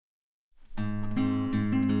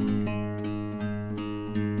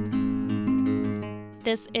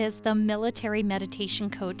This is the Military Meditation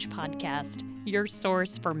Coach podcast, your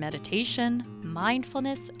source for meditation,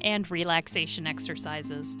 mindfulness, and relaxation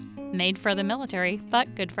exercises. Made for the military,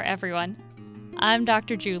 but good for everyone. I'm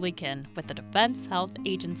Dr. Julie Kinn with the Defense Health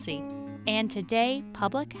Agency, and today,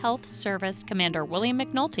 Public Health Service Commander William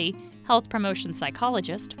McNulty, Health Promotion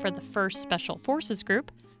Psychologist for the 1st Special Forces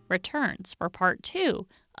Group, returns for part 2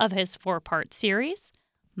 of his 4-part series,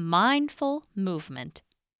 Mindful Movement.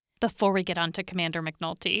 Before we get on to Commander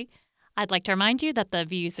McNulty, I'd like to remind you that the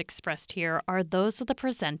views expressed here are those of the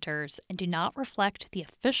presenters and do not reflect the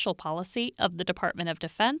official policy of the Department of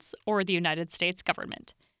Defense or the United States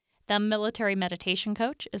government. The Military Meditation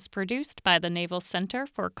Coach is produced by the Naval Center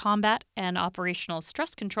for Combat and Operational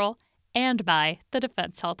Stress Control and by the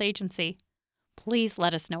Defense Health Agency. Please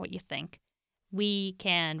let us know what you think. We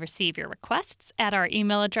can receive your requests at our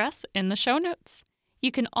email address in the show notes.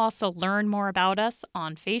 You can also learn more about us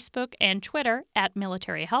on Facebook and Twitter at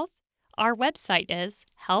Military Health. Our website is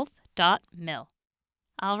health.mil.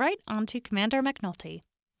 All right, on to Commander McNulty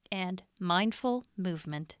and mindful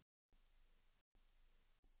movement.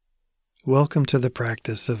 Welcome to the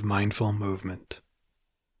practice of mindful movement.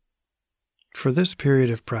 For this period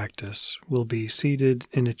of practice, we'll be seated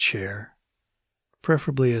in a chair,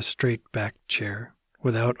 preferably a straight-backed chair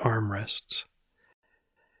without armrests.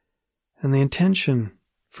 And the intention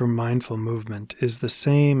for mindful movement is the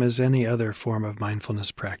same as any other form of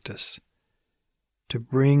mindfulness practice, to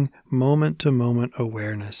bring moment-to-moment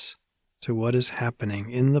awareness to what is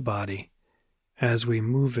happening in the body as we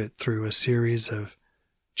move it through a series of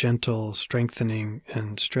gentle strengthening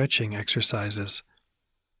and stretching exercises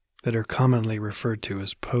that are commonly referred to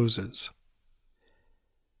as poses.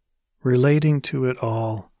 Relating to it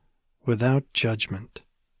all without judgment,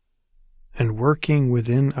 and working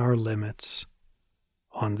within our limits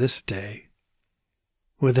on this day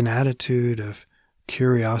with an attitude of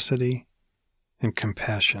curiosity and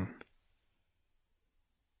compassion.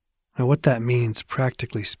 Now, what that means,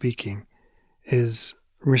 practically speaking, is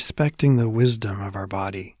respecting the wisdom of our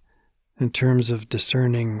body in terms of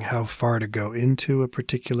discerning how far to go into a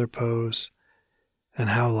particular pose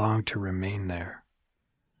and how long to remain there.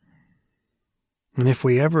 And if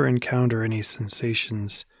we ever encounter any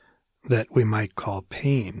sensations that we might call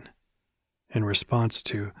pain in response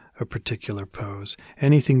to a particular pose,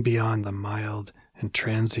 anything beyond the mild and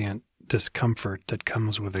transient discomfort that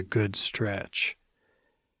comes with a good stretch,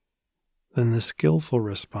 then the skillful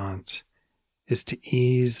response is to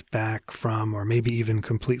ease back from, or maybe even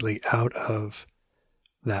completely out of,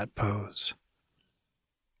 that pose.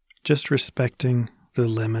 Just respecting the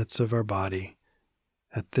limits of our body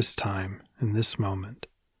at this time, in this moment.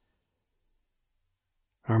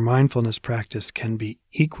 Our mindfulness practice can be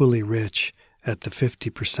equally rich at the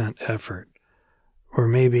 50% effort, or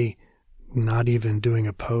maybe not even doing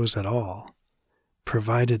a pose at all,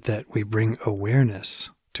 provided that we bring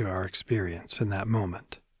awareness to our experience in that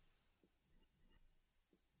moment.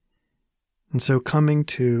 And so coming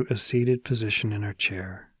to a seated position in our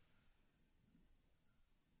chair,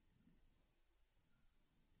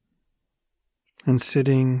 and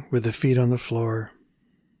sitting with the feet on the floor.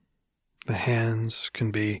 The hands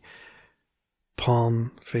can be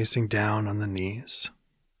palm facing down on the knees,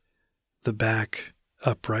 the back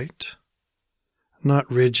upright, not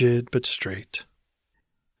rigid but straight,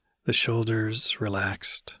 the shoulders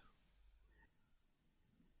relaxed.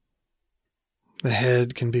 The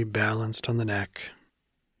head can be balanced on the neck.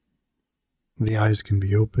 The eyes can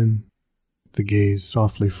be open, the gaze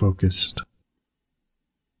softly focused.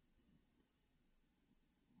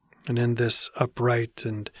 And in this upright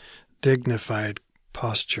and dignified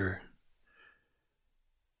posture,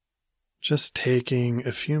 just taking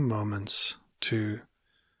a few moments to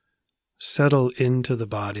settle into the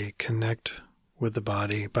body, connect with the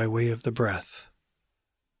body by way of the breath.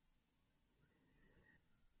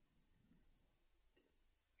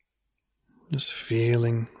 Just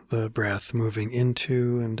feeling the breath moving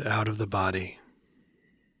into and out of the body.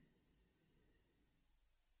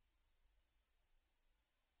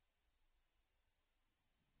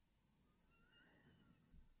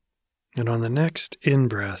 And on the next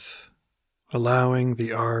in-breath, allowing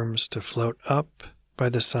the arms to float up by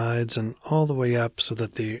the sides and all the way up so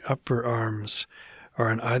that the upper arms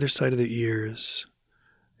are on either side of the ears,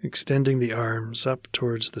 extending the arms up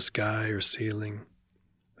towards the sky or ceiling,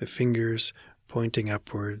 the fingers pointing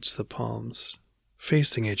upwards, the palms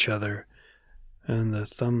facing each other, and the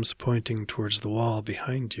thumbs pointing towards the wall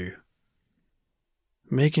behind you.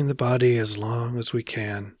 Making the body as long as we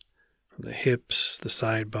can, from the hips, the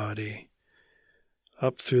side body,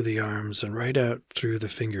 up through the arms and right out through the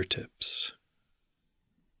fingertips.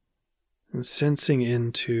 and sensing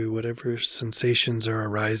into whatever sensations are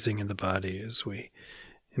arising in the body as we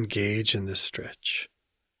engage in this stretch.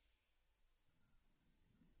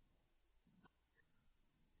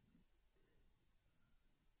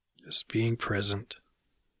 Just being present.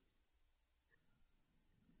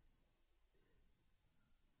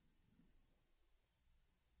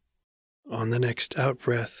 On the next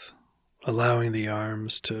out-breath, allowing the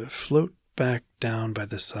arms to float back down by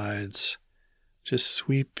the sides, just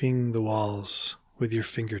sweeping the walls with your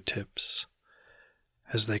fingertips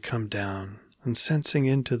as they come down, and sensing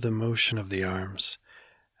into the motion of the arms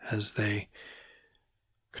as they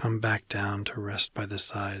come back down to rest by the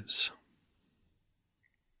sides.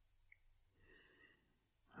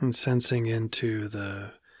 And sensing into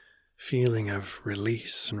the feeling of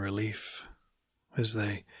release and relief as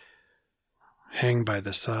they hang by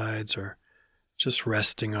the sides or just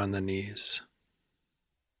resting on the knees.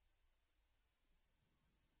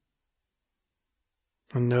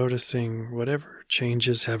 And noticing whatever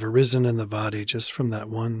changes have arisen in the body just from that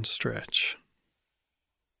one stretch.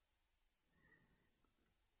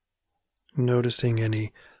 Noticing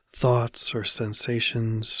any thoughts or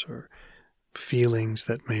sensations or feelings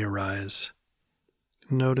that may arise.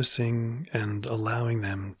 Noticing and allowing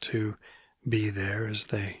them to be there as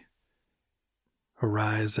they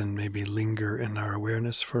arise and maybe linger in our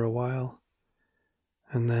awareness for a while,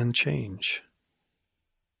 and then change.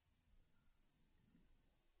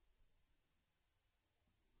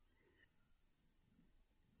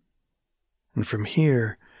 And from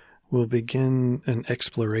here, we'll begin an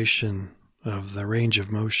exploration of the range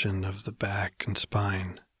of motion of the back and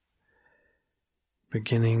spine,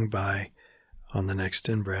 beginning by, on the next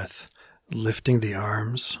in-breath, lifting the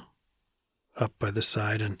arms up by the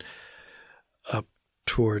side and up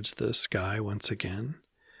towards the sky once again.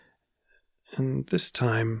 And this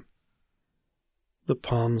time, the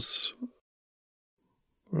palms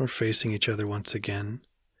are facing each other once again.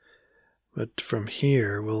 But from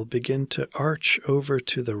here, we'll begin to arch over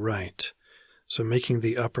to the right, so making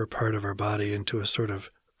the upper part of our body into a sort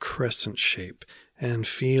of crescent shape and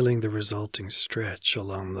feeling the resulting stretch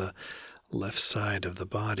along the left side of the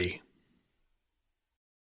body.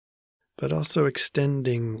 But also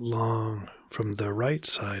extending long from the right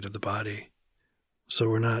side of the body, so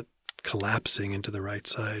we're not collapsing into the right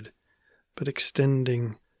side, but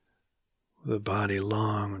extending the body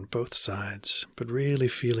long on both sides, but really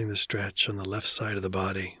feeling the stretch on the left side of the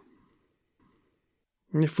body.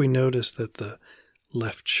 And if we notice that the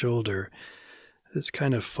left shoulder is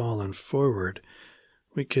kind of fallen forward,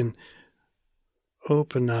 we can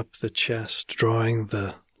open up the chest, drawing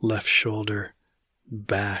the left shoulder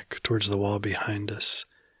back towards the wall behind us,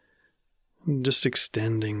 just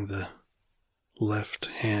extending the left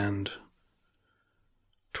hand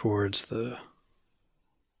towards the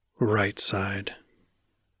right side,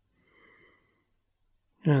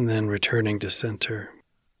 and then returning to center.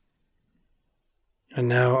 And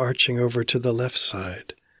now arching over to the left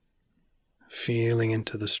side, feeling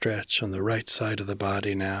into the stretch on the right side of the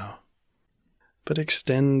body now, but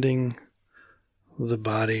extending the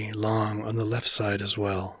body long on the left side as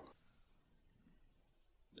well.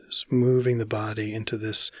 Just moving the body into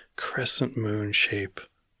this crescent moon shape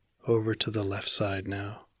over to the left side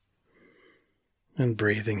now. And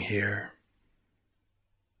breathing here,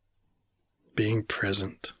 being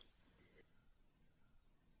present.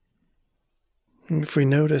 And if we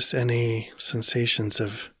notice any sensations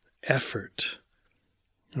of effort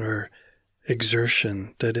or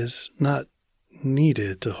exertion that is not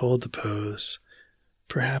needed to hold the pose,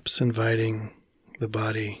 perhaps inviting the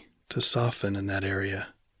body to soften in that area,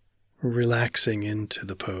 relaxing into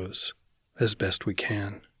the pose as best we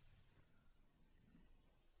can.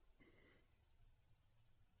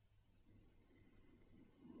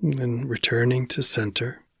 And then returning to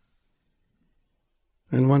center.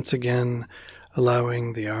 And once again,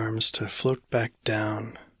 allowing the arms to float back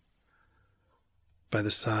down by the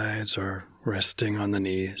sides or resting on the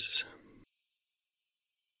knees.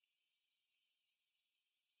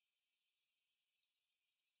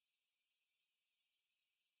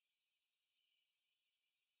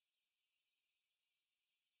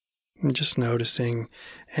 And just noticing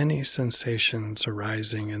any sensations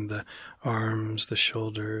arising in the arms, the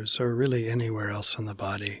shoulders, or really anywhere else on the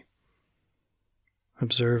body.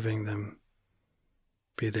 Observing them,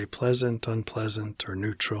 be they pleasant, unpleasant, or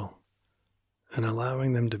neutral, and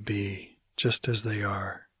allowing them to be just as they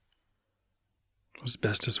are, as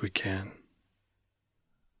best as we can.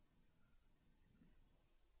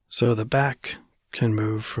 So the back can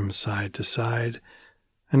move from side to side,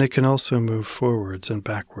 and it can also move forwards and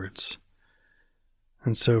backwards.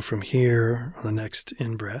 And so from here, on the next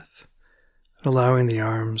in-breath, allowing the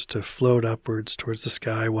arms to float upwards towards the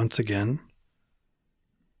sky once again.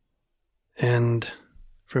 And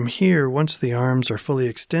from here, once the arms are fully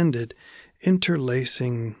extended,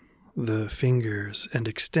 interlacing the fingers and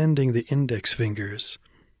extending the index fingers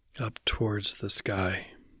up towards the sky.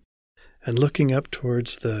 And looking up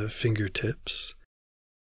towards the fingertips,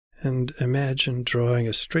 and imagine drawing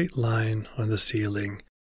a straight line on the ceiling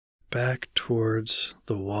back towards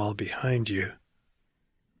the wall behind you,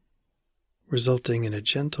 resulting in a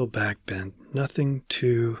gentle back bend, nothing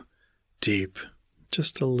too deep,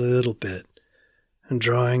 just a little bit, and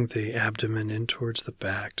drawing the abdomen in towards the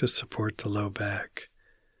back to support the low back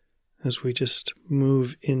as we just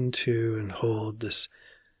move into and hold this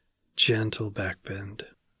gentle back bend,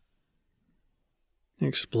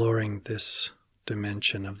 exploring this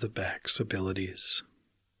dimension of the back's abilities.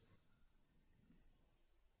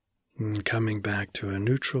 And coming back to a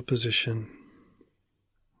neutral position.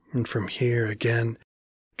 And from here, again,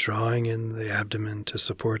 drawing in the abdomen to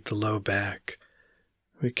support the low back,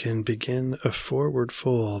 we can begin a forward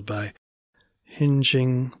fold by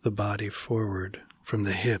hinging the body forward from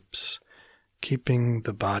the hips, keeping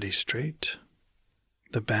the body straight,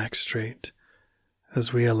 the back straight,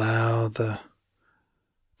 as we allow the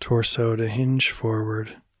torso to hinge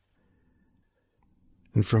forward.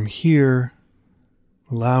 And from here,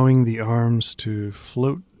 allowing the arms to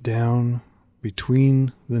float down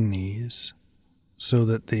between the knees so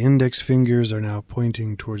that the index fingers are now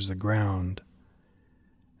pointing towards the ground,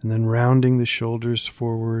 and then rounding the shoulders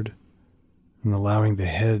forward and allowing the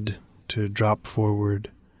head to drop forward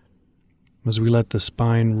as we let the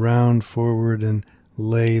spine round forward and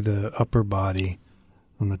lay the upper body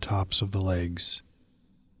on the tops of the legs.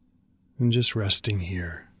 And just resting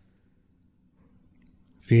here,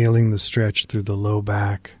 feeling the stretch through the low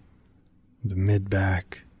back, the mid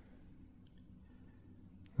back.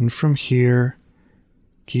 And from here,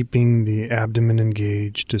 keeping the abdomen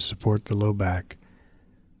engaged to support the low back,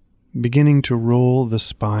 beginning to roll the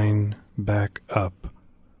spine back up,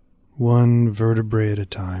 one vertebrae at a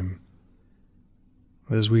time,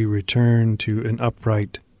 as we return to an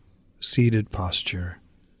upright, seated posture.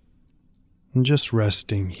 And just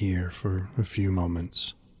resting here for a few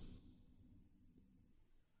moments.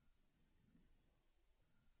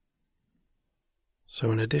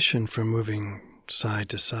 So in addition from moving side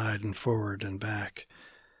to side and forward and back,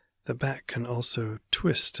 the back can also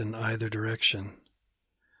twist in either direction.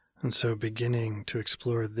 And so beginning to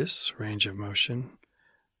explore this range of motion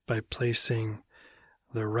by placing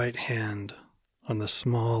the right hand on the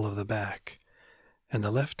small of the back and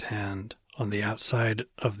the left hand on the outside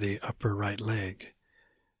of the upper right leg,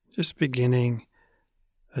 just beginning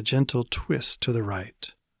a gentle twist to the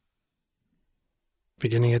right,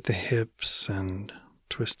 beginning at the hips and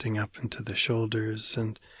twisting up into the shoulders,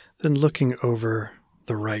 and then looking over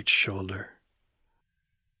the right shoulder,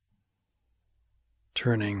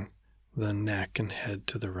 turning the neck and head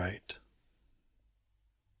to the right,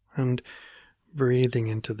 and breathing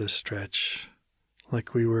into this stretch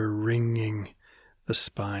like we were wringing the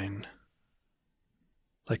spine,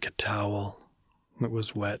 like a towel that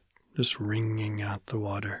was wet, just wringing out the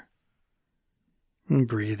water, and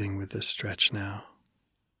breathing with this stretch now.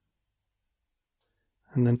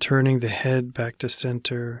 And then turning the head back to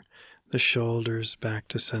center, the shoulders back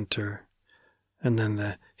to center, and then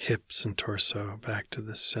the hips and torso back to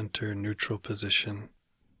the center neutral position,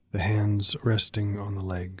 the hands resting on the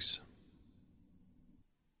legs.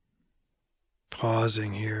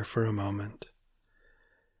 Pausing here for a moment,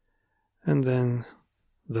 and then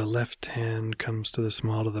the left hand comes to the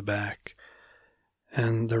small of the back,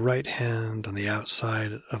 and the right hand on the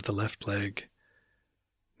outside of the left leg,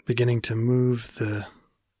 beginning to move the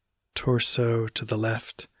torso to the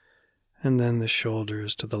left, and then the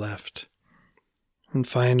shoulders to the left, and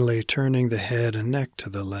finally turning the head and neck to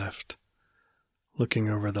the left, looking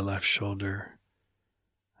over the left shoulder,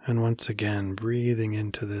 and once again breathing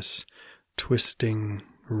into this twisting,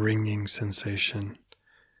 wringing sensation,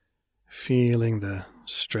 feeling the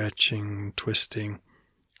stretching, twisting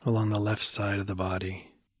along the left side of the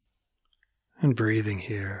body, and breathing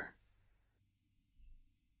here,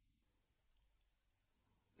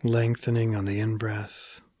 lengthening on the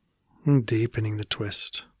in-breath and deepening the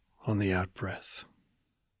twist on the out-breath.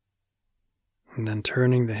 And then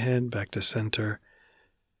turning the head back to center,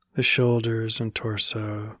 the shoulders and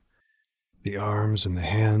torso, the arms and the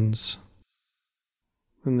hands,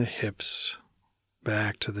 and the hips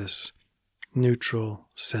back to this neutral,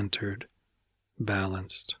 centered,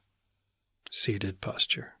 balanced, seated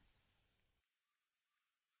posture.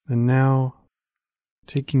 And now,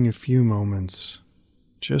 taking a few moments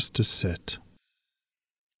just to sit,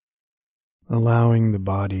 allowing the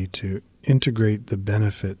body to integrate the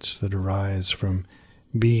benefits that arise from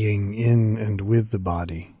being in and with the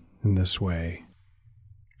body in this way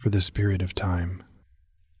for this period of time.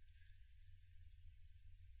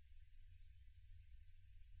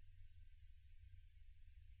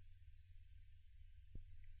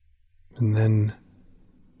 And then,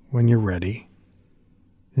 when you're ready,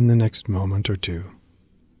 in the next moment or two,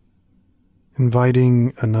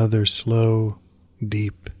 inviting another slow,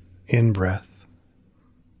 deep in-breath,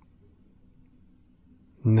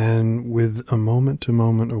 and then with a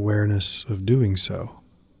moment-to-moment awareness of doing so,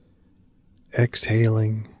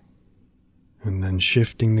 exhaling and then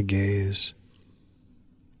shifting the gaze,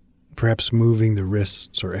 perhaps moving the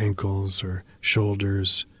wrists or ankles or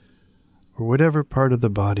shoulders or whatever part of the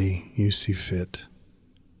body you see fit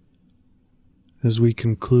as we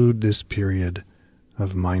conclude this period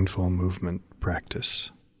of mindful movement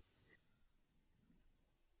practice.